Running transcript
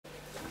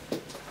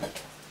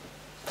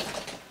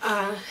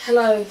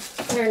Hello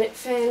Clarinet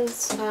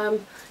fans,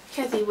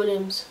 Kathy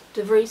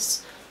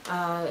Williams-Devries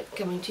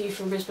coming to you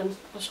from Brisbane,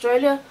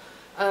 Australia,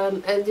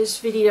 and this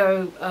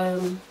video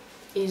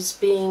is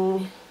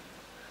being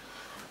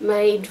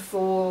made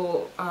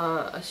for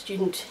a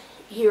student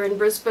here in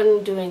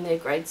Brisbane doing their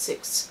grade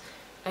 6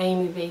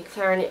 AMEB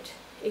Clarinet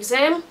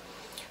exam,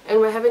 and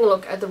we're having a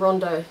look at the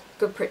Rondo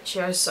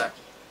Cappricioso.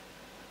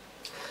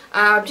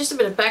 Just a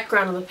bit of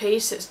background on the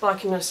piece. It's by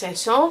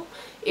Saens.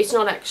 It's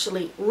not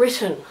actually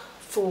written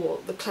for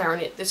the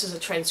clarinet. This is a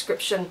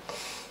transcription.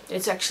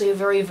 It's actually a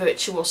very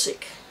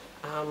virtuosic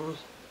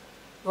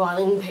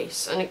violin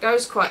piece, and it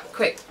goes quite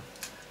quick.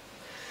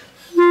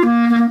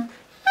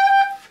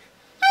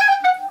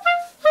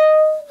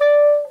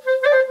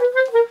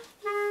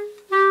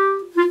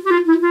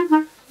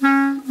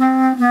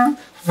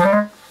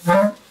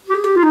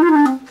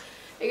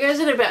 It goes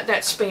at about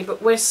that speed,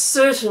 but we're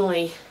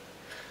certainly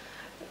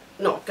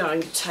not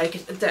going to take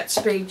it at that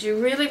speed. You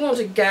really want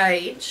to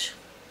gauge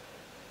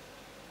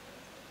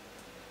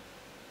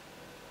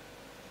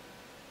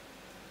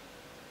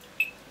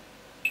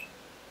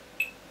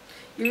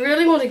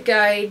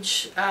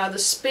the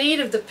speed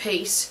of the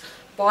piece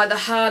by the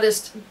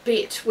hardest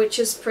bit, which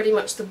is pretty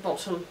much the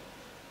bottom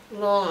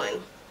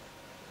line.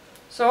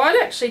 So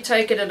I'd actually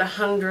take it at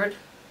 100.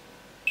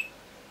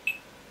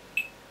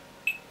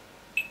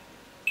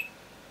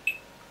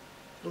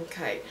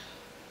 Okay.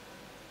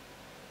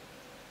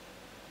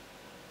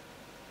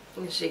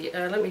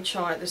 Let me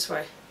try it this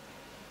way.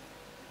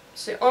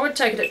 So I would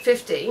take it at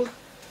 50.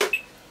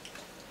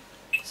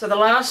 So the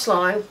last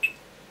line,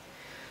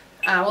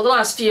 well, the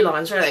last few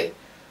lines really.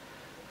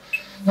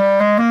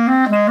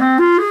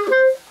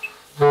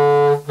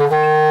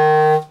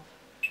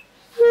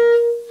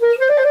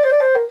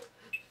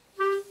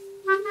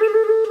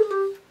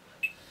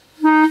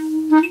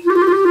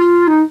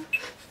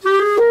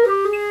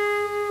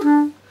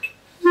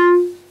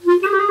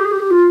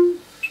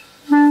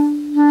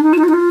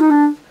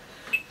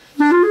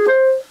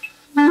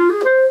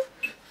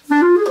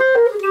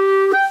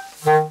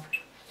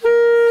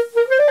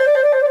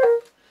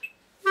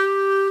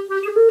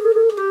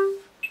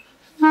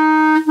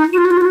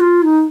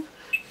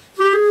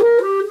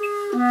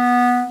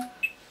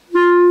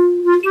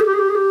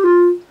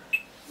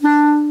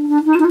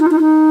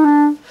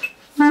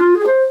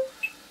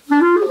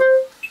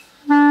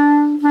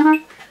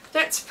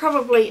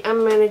 Probably a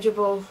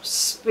manageable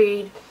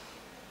speed.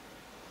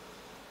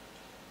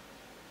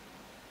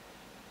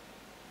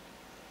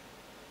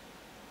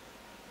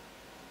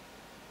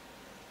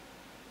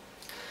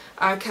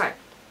 Okay,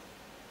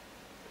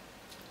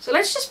 so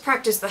let's just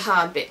practice the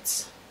hard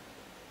bits.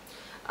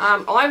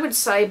 I would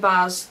say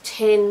bars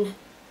 10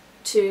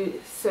 to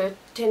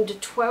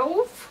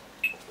 12.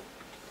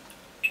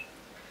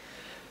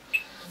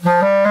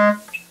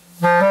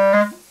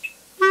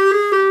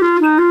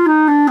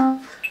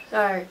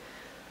 So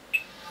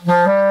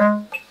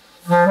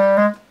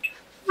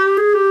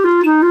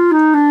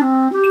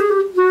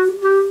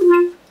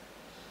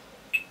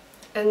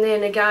and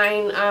then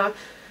again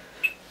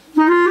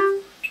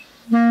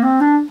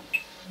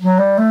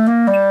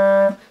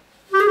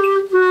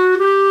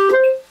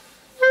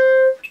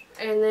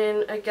and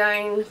then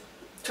again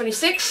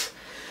 26.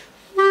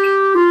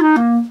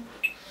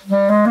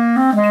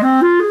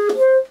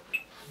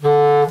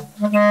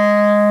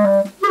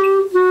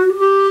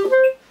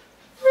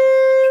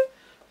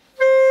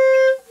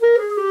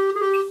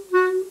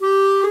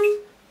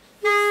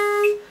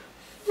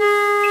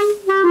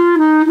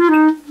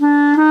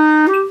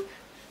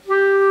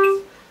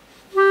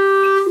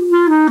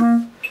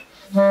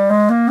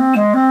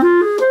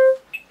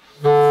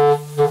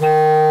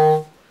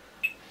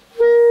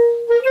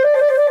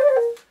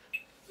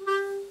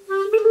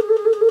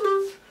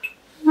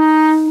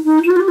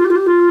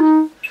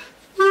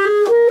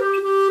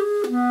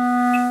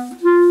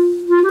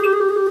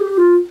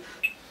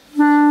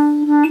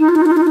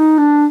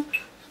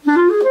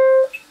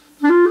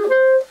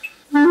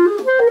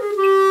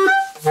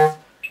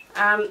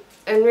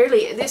 And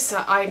really this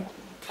I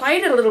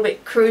played it a little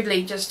bit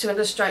crudely just to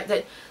illustrate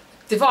that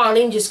the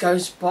violin just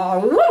goes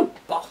sort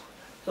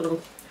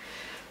of.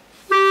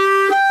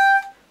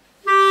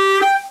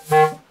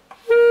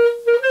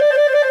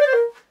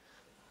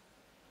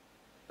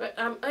 But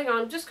hang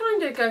on, I'm just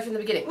going to go from the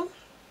beginning.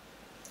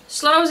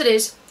 Slow as it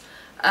is,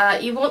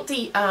 you want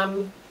the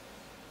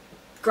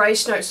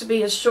grace notes to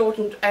be as short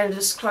and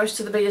as close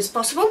to the beat as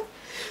possible.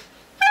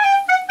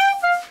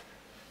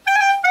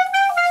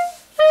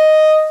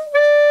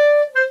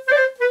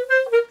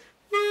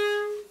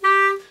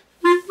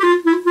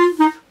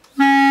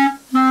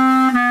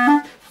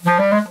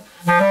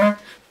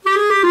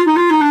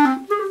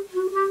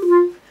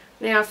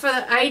 Now for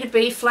the A to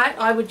B flat,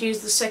 I would use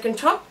the second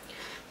top.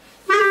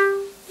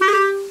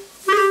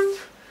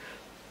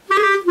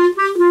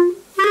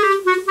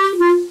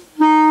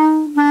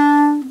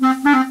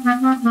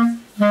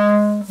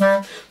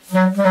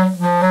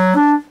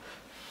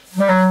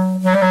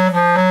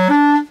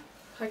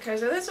 Okay,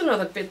 so that's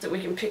another bit that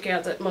we can pick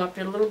out that might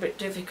be a little bit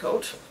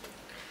difficult.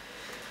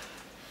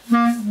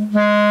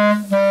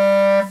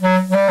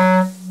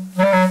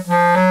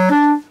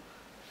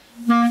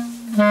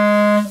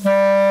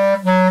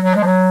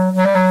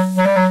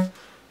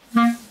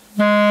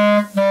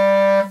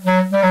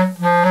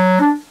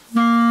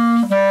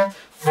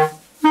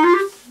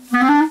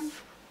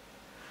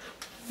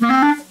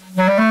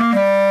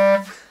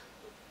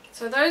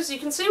 goes. You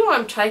can see why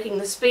I'm taking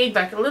the speed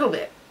back a little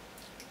bit.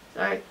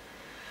 So.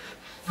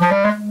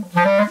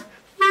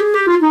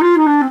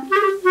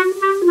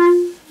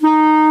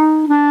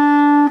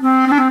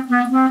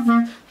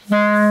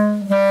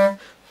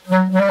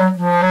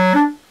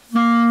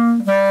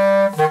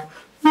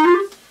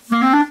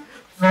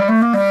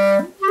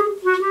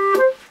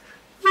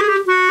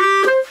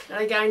 And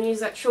again, use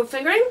that short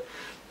fingering.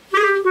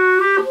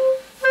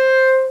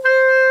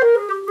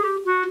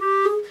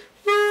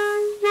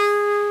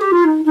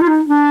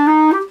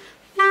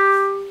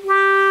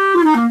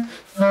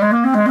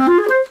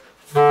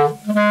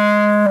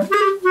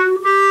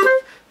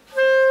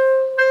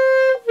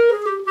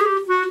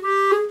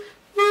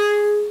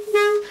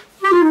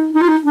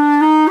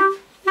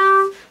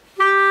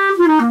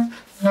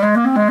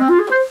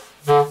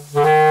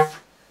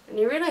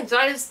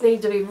 Those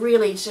need to be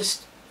really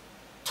just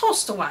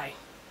tossed away.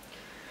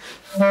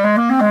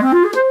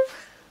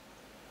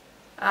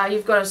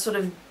 You've got a sort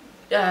of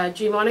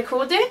G minor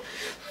chord there.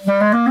 So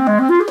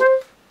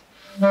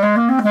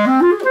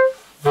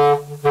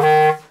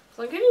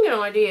I'm giving you an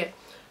idea.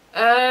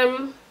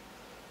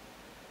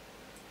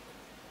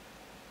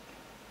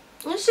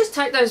 Let's just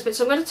take those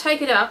bits. I'm going to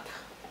take it up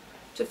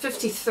to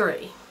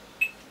 53.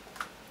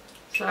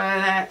 So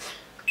that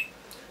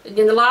in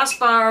the last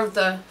bar of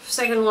the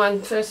second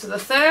one, first of the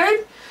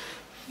third.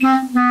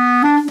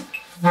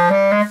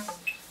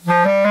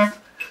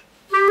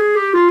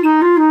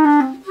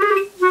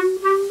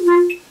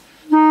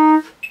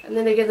 And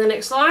then again the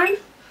next line.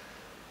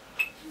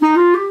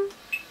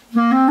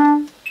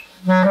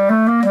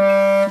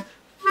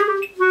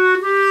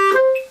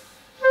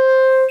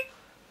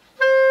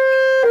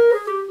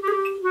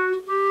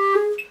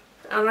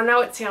 And I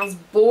know it sounds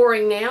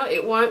boring now,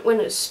 it won't when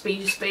it's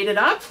speed it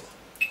up.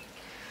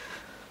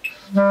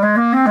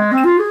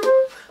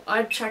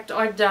 I'd take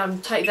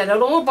that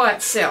all by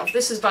itself.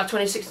 This is bar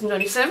 26 and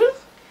 27.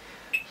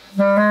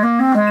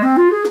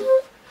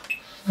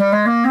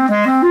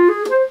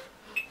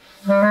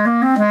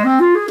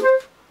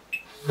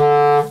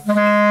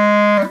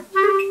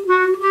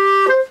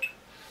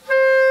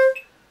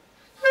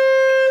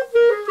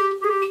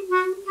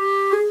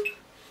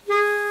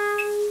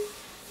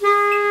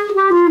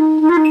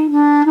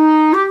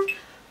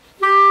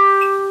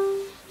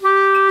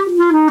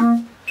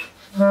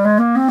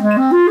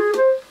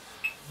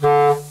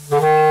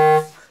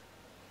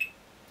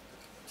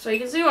 So you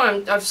can see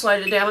why I've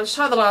slowed it down. Let's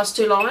try the last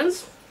two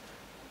lines.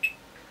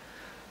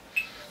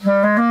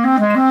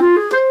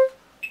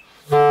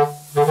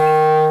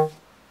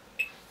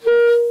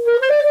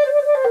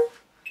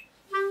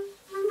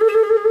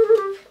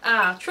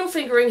 Trill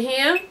fingering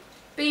here,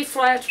 B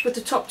flat with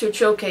the top two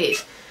trill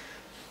keys.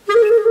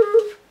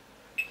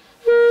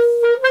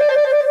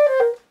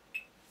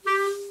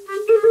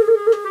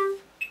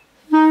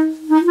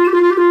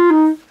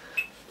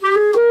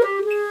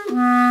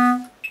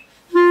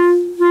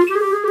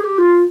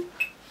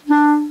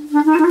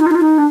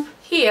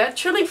 Here,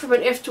 trilling from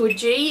an F to a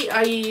G,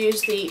 you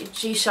use the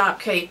G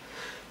sharp key.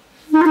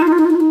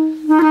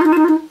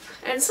 And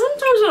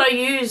sometimes what I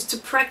use to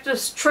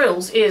practice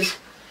trills is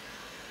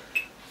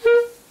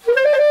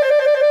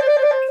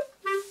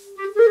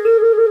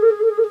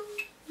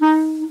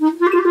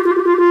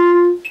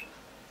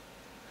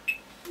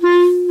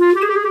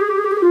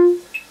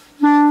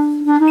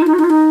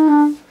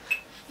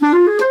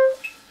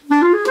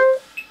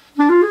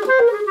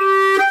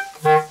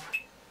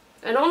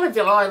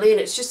violin,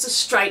 it's just a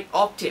straight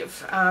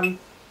octave.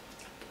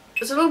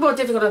 It's a little more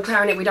difficult on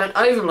clarinet, we don't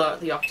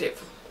overload the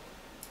octave.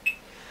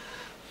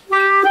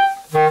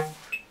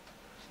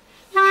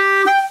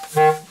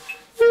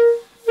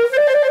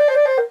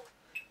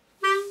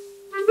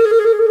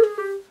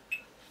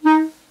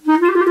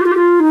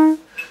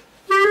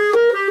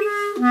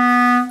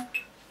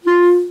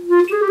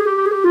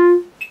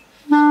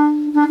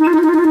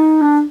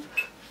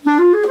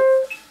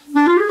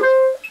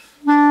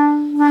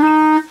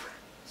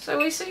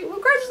 We'll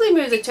gradually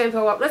move the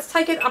tempo up. Let's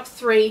take it up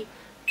 3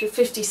 to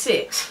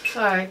 56.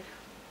 So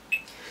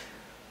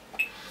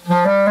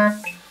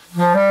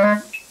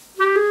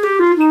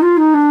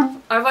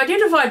I've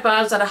identified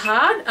bars that are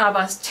hard,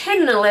 bars 10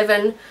 and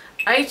 11,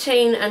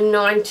 18 and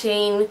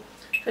 19,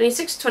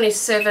 26,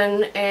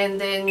 27,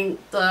 and then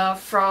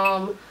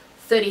from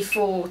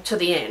 34 to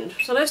the end.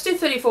 So let's do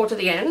 34 to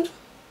the end.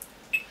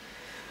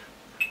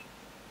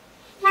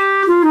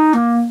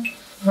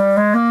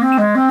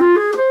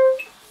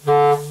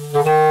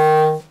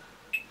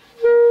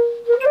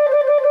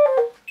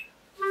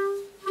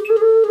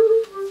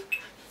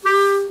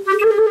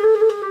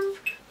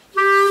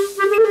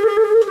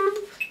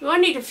 I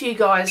need a few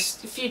goes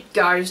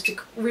to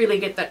really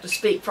get that to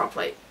speak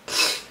properly.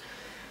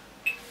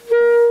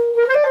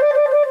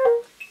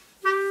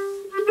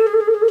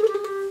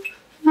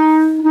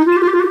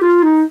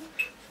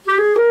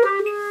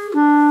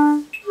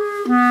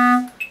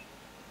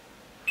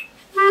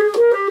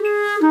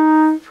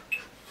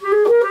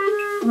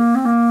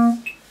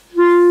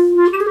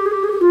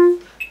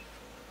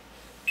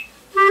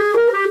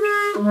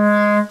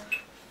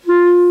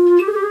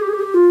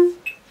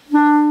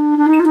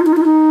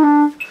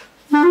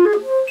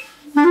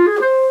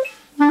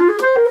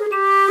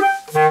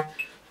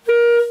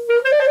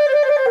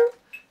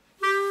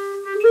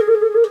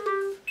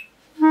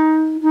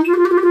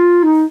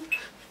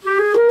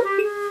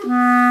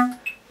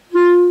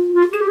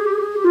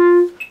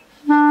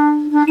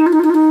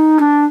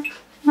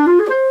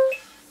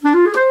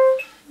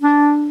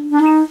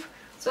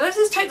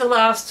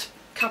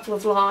 couple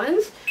of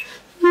lines.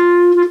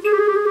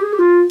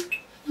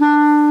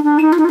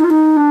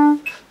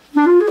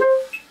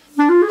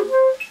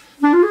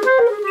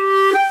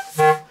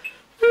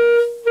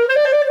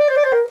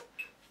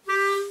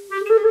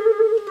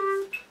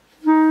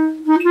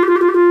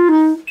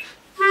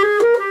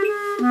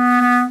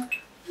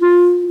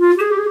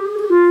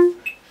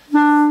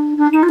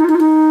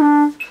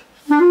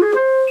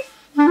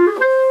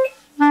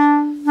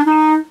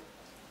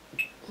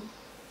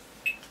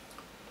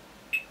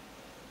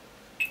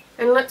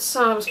 And let's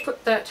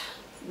put that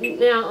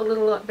now a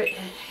little bit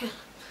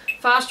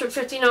faster at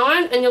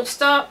 59, and you'll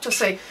start to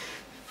see.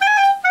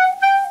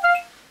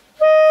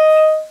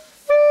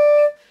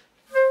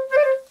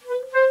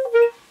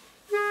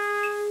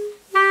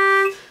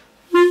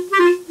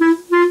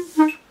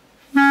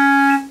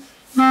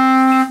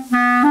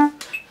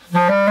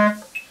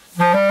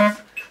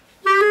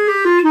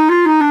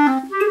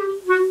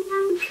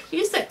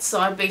 Use that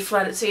side B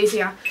flat, it's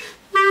easier.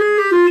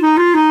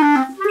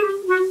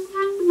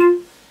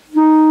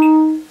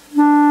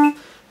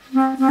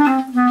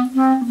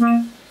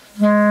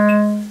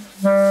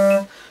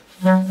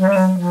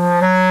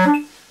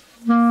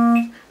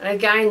 And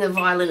again, the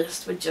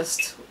violinist would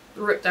just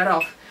rip that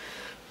off.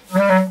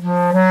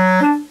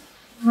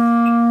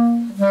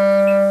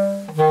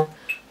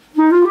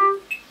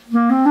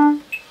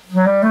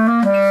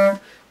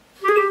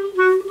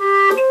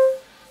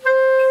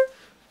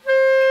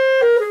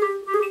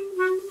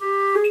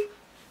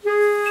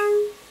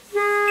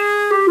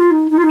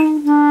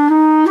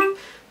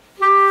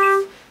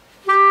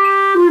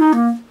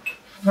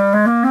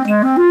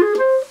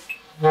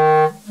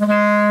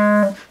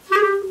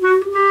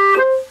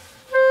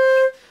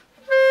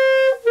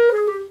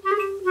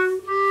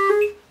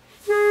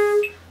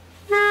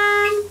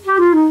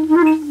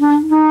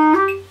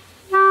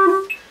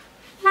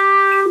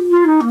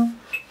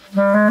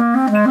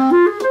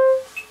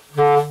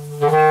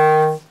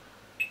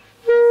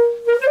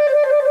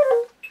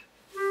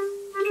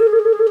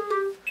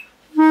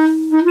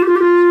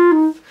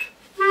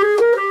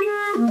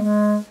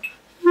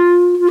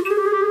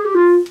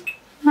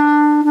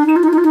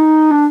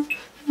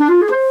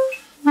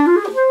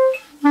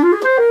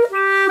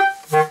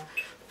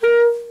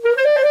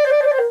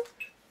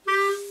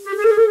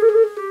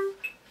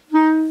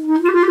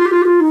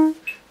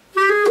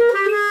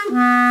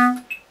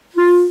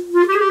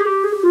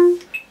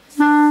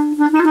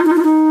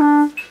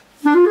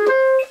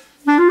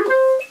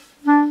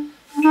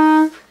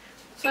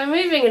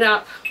 Moving it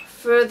up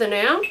further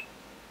now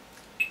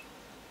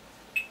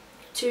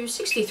to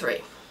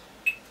 63.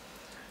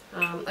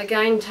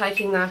 Again,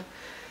 taking the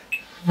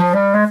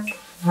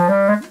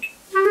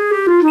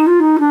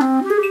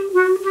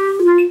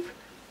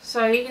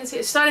so you can see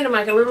it's starting to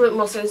make a little bit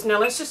more sense now.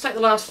 Let's just take the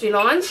last few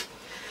lines.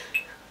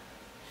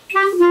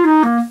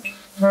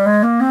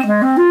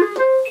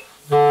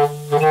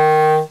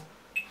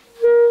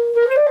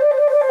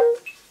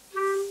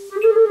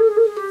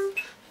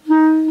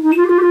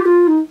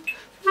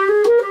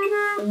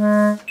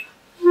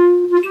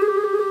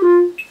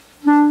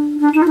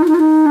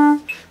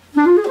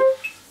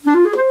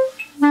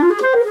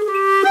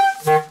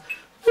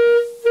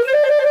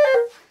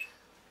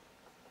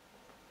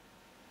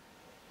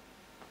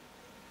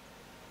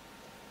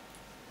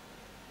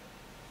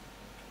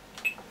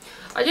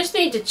 I just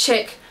need to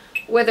check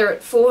whether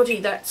at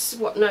 40 that's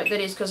what note that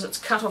is, because it's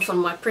cut off on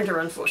my printer,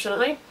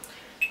 unfortunately.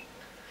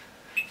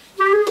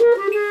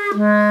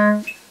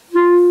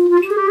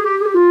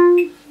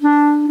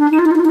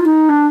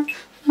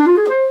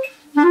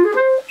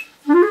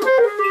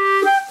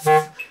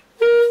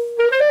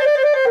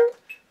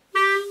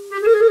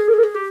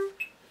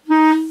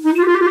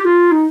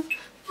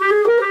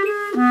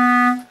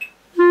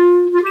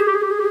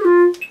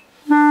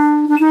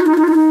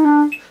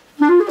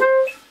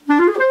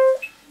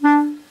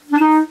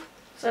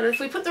 So if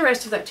we put the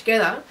rest of that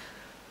together,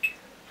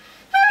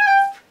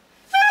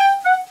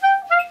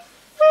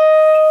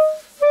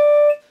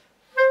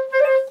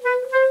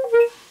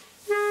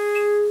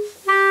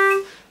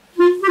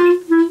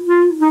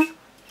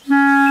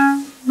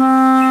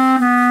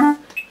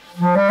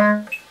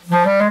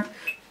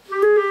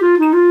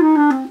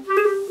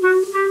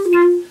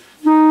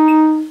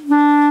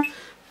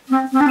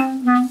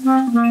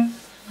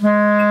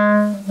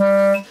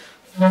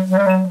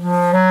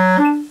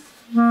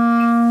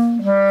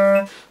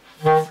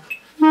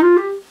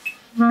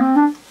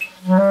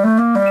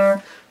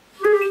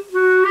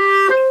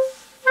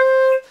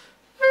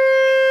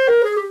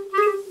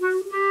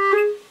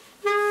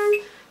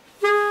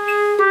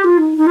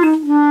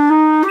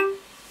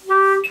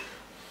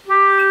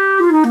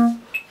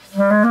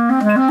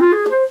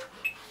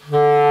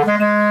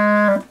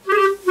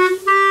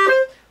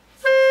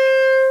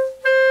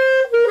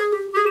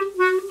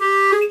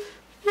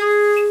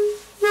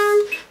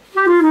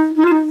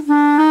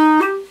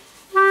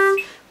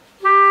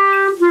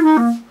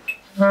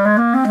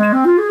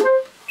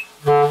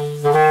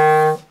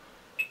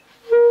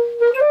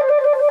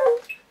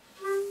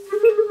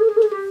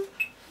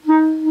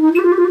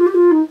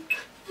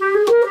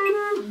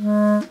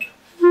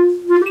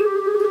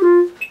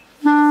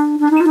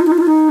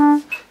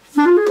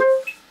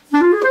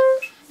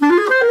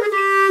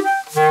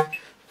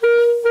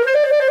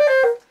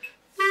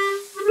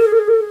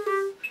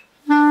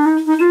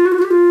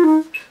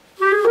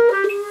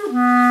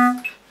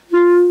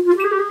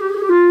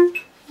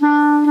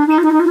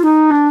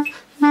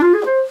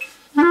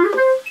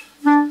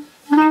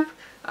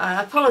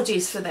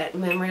 Apologies for that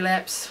memory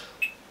lapse.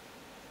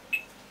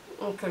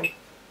 Okay,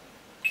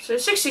 so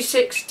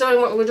 66, doing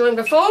what we were doing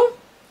before.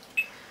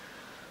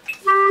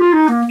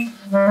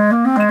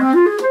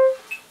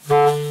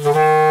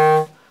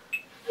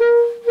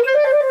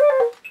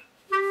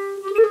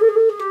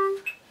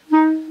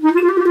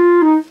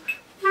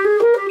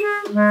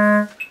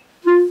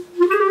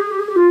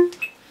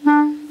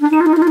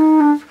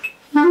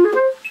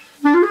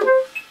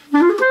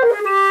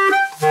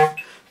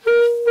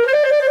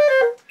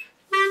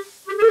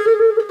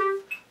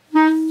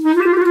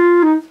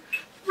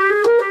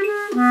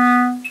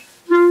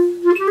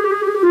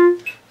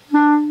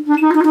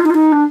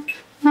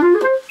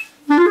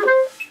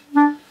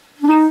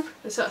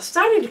 So it's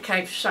starting to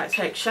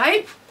take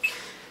shape.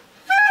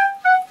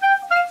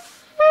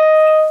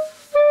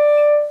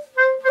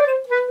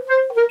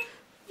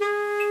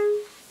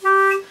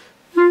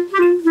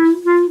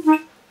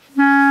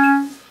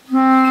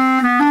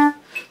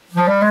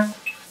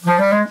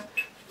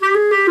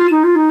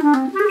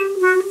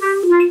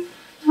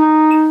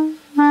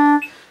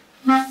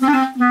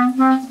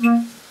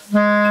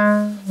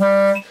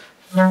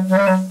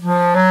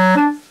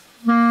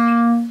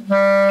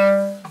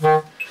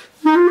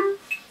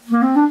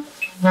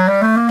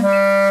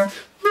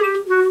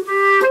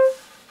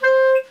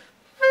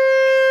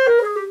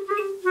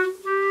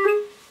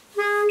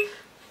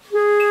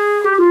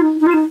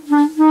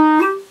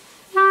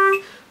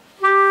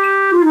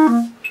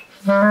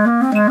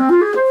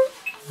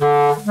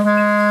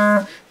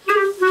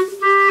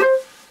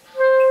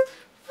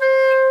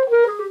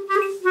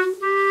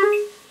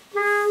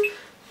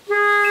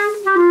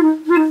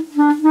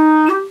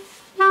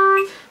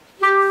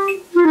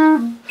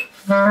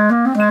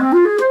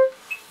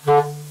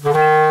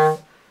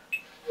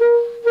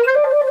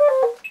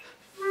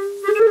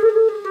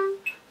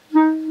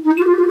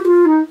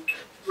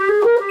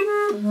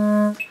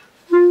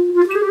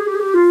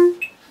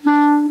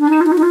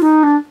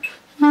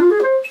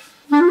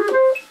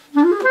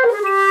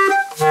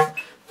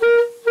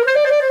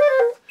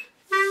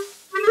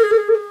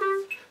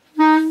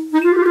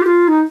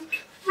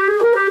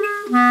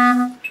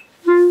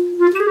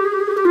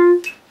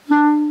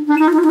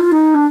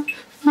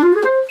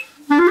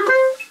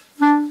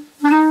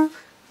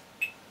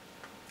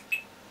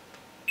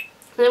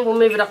 Then we'll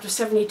move it up to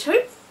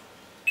 72.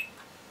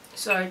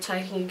 So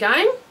taking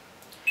again.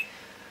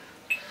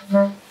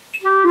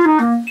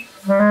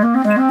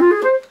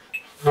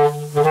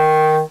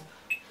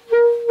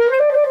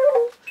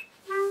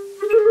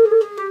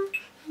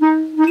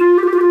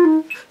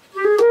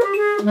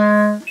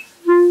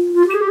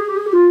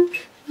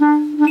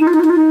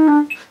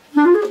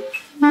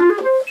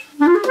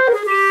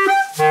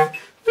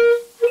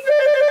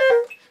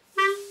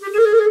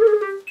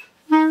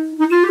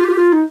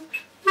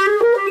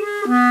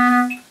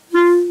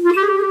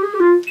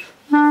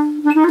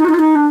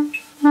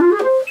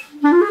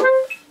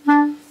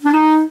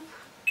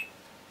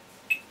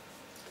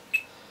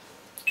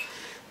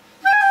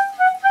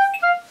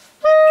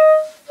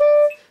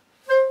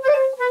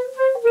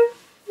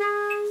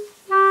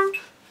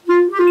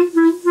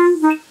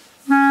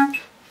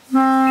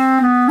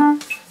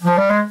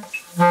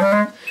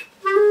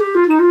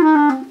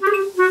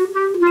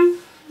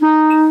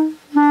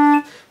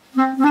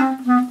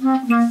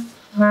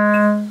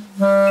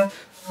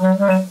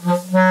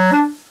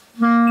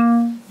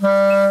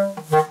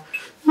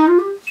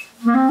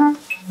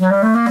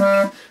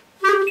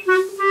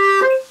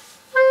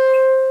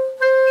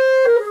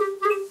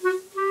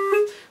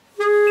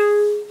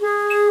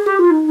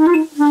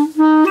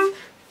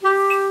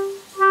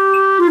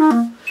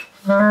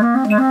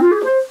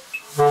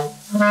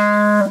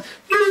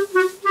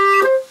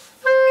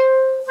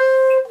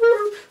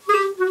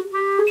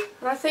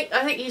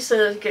 I think you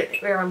sort of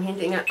get where I'm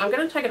hinting at. I'm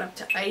going to take it up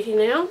to 80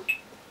 now.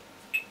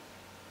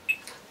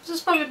 This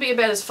is probably be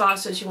about as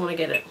fast as you want to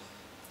get it.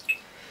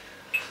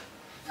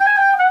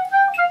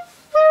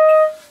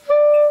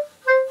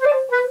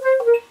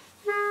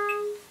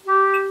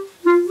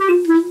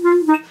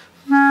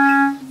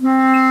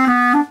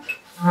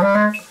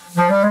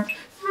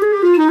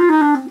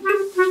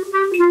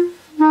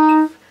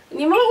 And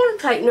you might want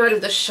to take note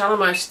of the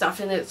shallow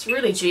stuff in it. It's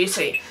really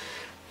juicy.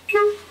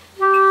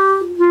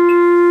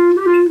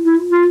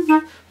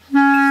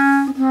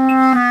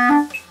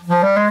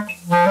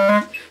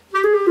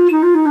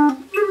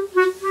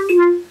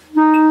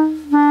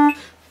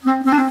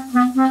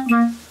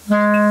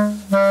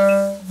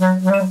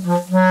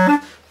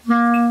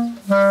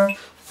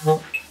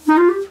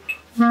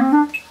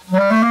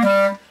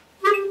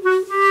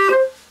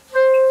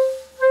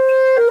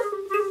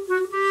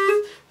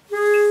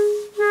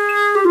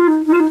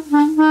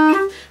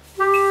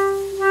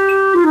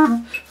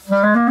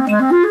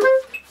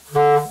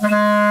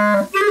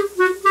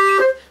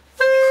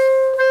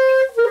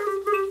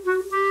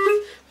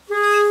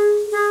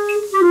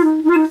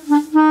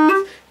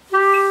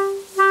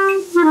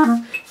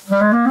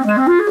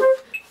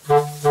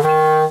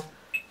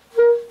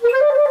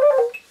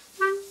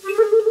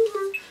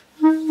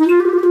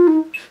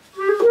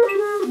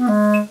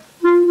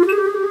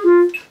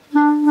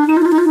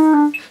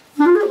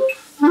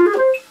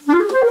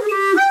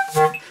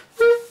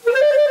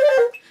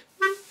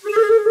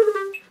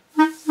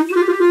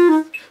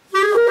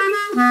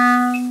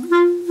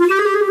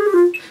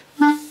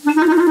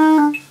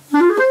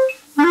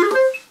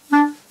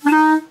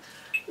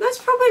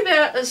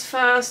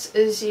 fast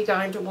as you're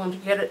going to want to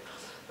get it.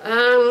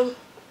 I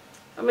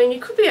mean, you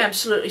could be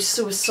absolutely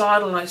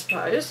suicidal, I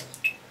suppose.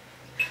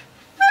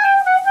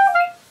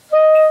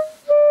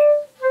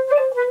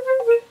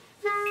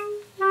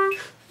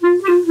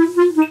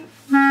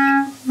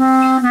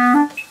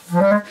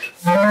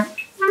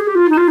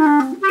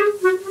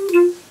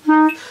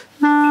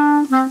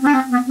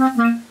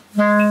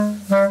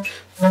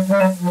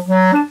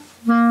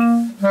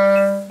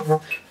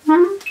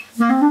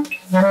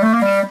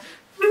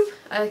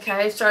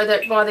 Okay, so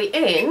that by the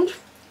end,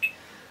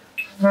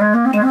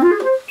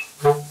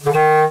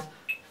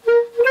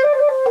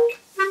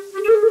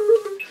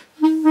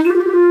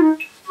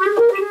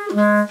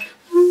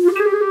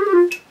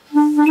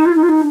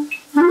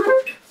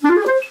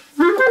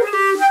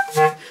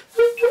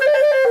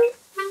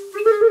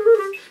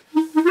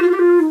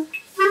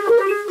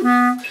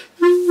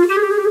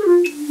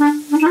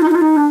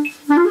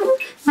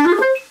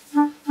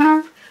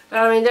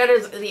 I mean, that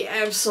is the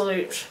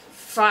absolute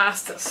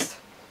fastest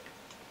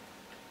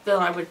that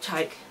I would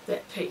take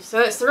that piece. So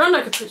that's the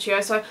Rondo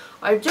Cappricioso.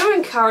 I do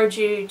encourage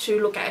you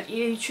to look at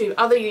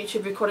other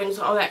YouTube recordings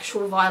of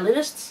actual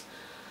violinists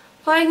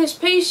playing this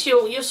piece.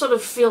 You'll sort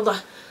of feel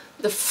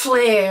the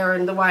flair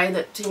and the way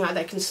that, you know,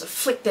 they can sort of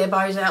flick their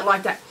bows out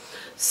like that.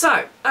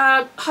 So,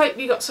 hope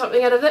you got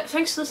something out of that.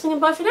 Thanks for listening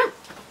and bye for now.